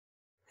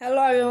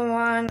Hello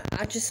everyone.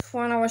 I just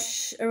want to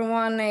wish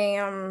everyone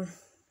a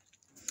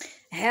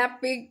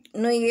happy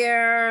new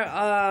year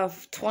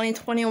of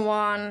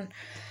 2021.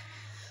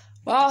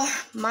 Well,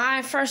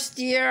 my first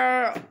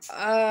year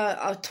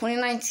of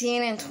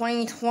 2019 and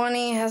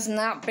 2020 has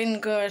not been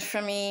good for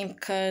me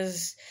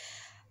because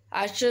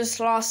I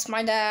just lost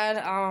my dad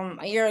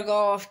a year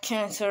ago of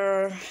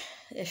cancer.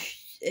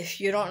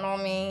 If you don't know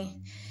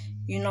me,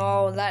 you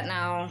know that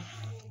now.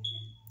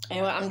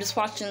 Anyway, I'm just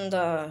watching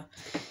the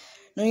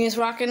New Year's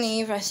Rockin'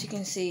 Eve, as you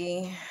can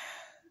see.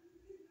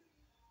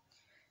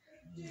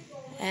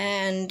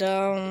 And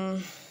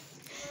I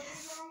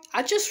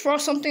just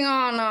wrote something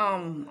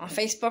on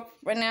Facebook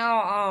right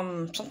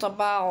now, something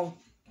about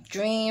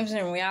dreams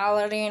and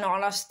reality and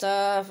all that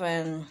stuff.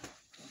 And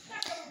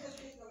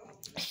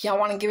if y'all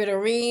want to give it a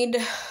read,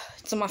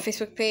 it's on my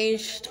Facebook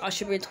page. I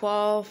should be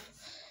 12.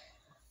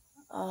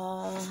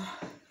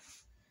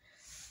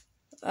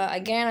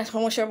 Again, I just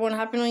want to wish everyone a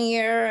happy new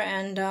year,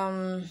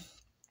 and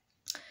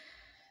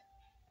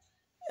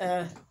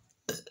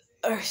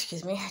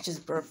excuse me, I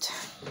just burped.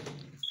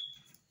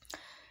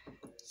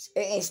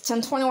 It's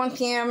 10:21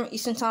 p.m.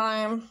 Eastern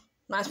Time,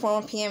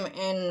 9:21 p.m.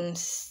 in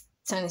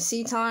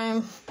Tennessee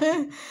time.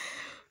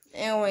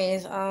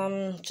 Anyways,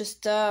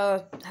 just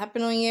happy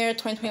new year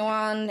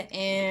 2021,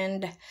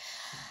 and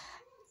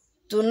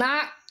do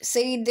not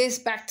say this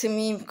back to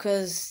me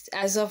because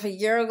as of a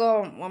year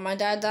ago, when my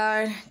dad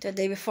died, the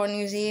day before New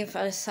Year's Eve,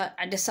 I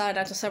decided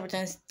not to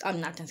celebrate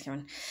not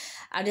Thanksgiving.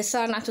 I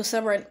decided not to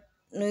celebrate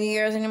New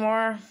Year's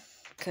anymore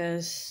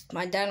because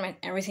my dad meant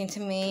everything to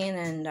me,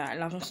 and I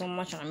love him so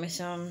much and I miss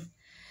him.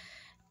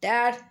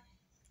 Dad,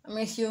 I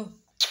miss you.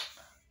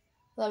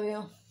 Love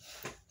you.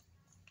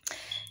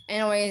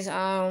 Anyways,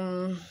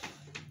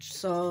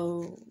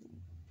 so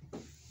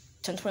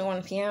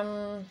 10:21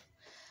 p.m.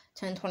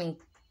 10:20.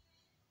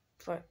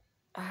 But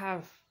I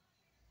have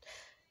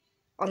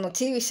on the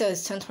TV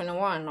says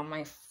 10:21 on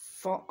my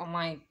phone, on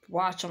my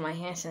watch on my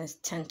hand says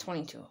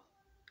 10:22.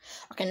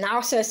 Okay, now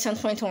it says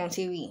 10:22 on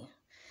TV.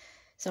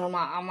 So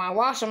on my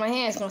watch on my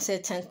hand it's gonna say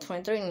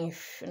 10:23,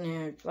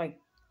 and it's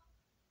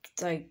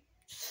like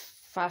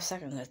 5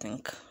 seconds, I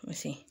think. Let me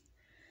see.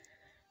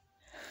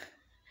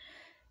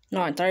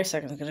 No, in 30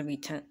 seconds it's gonna be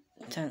 10.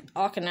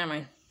 Oh, okay, never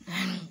mind.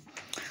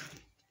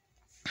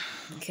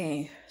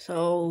 Okay,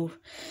 so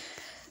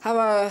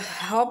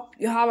hope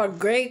you have a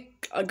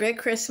great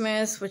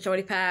Christmas, which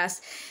already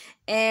passed,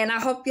 and I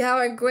hope you have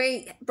a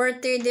great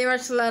birthday, dear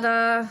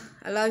Archuleta.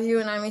 I love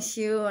you and I miss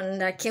you,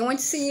 and I can't wait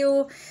to see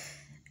you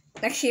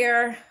next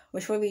year,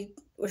 which will be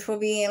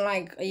in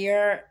like a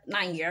year,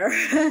 not a year,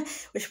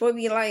 which will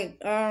be like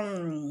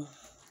what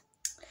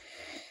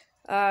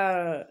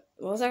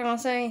was I gonna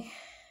say?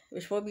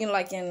 Which will be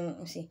like in, let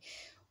me see,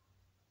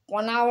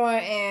 1 hour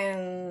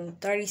and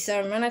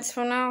 37 minutes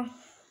from now.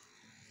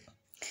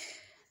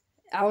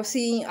 I'll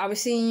be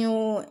seeing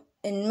you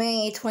in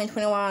May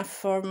 2021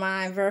 for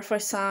my very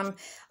first time.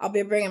 I'll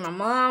be bringing my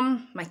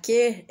mom, my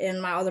kid,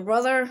 and my other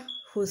brother,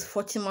 who's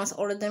 14 months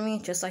older than me,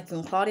 just like you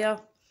and Claudia.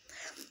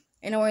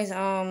 Anyways,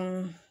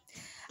 I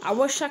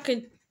wish I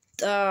could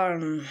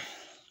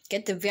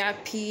get the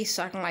VIP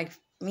so I can like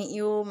meet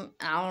you.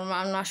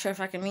 I'm not sure if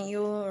I can meet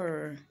you,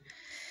 or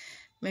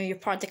maybe you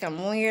probably think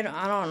I'm weird.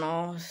 I don't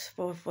know.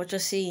 We'll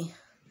just see.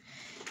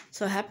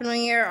 So happy New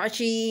Year,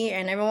 Archie,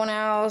 and everyone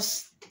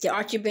else. The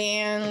Archie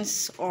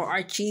bands or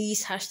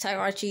Archies, hashtag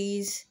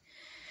Archies.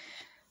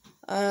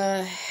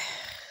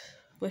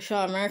 Wish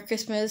y'all a Merry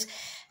Christmas,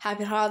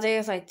 Happy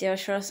Holidays, like the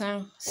Ashura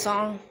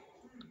song.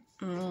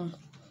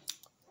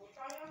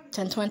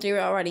 10:23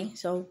 already,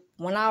 so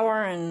 1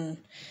 hour and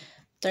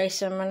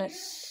 37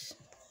 minutes.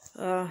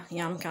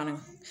 Yeah, I'm counting.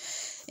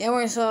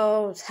 Anyway,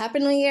 so happy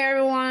New Year,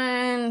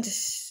 everyone.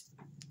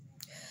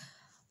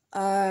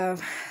 I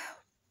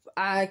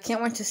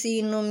can't wait to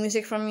see new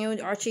music from you,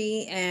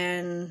 Archie,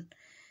 and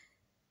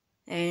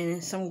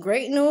some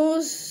great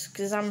news,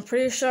 because I'm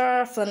pretty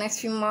sure for the next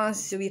few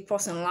months you'll be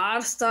posting a lot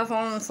of stuff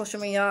on social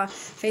media,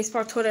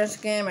 Facebook, Twitter,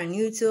 Instagram, and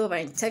YouTube,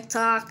 and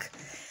TikTok.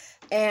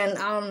 And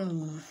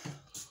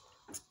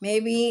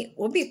maybe it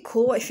would be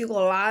cool if you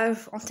go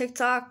live on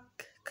TikTok,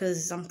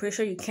 because I'm pretty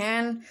sure you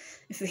can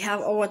if you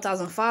have over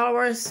 1,000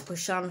 followers,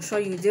 which I'm sure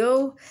you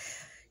do.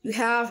 You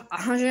have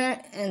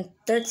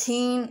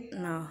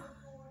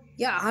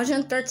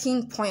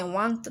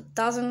 113.1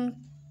 thousand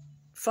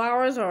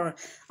followers, or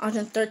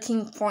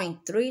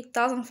 113.3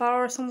 thousand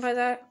followers, something like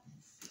that.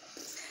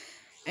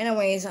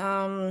 Anyways,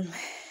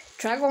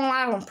 try going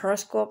live on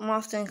Periscope more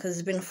often, because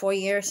it's been 4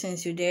 years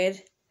since you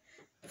did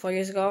 4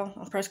 years ago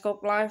on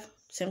Periscope Live,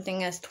 same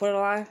thing as Twitter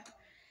Live.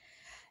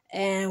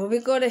 And it would be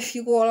good if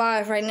you go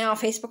live right now on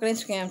Facebook and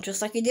Instagram,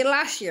 just like you did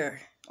last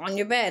year, on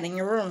your bed, in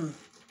your room.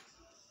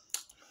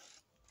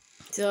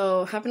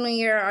 So, happy New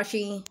Year,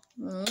 Archie.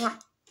 Mwah.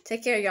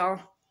 Take care, y'all.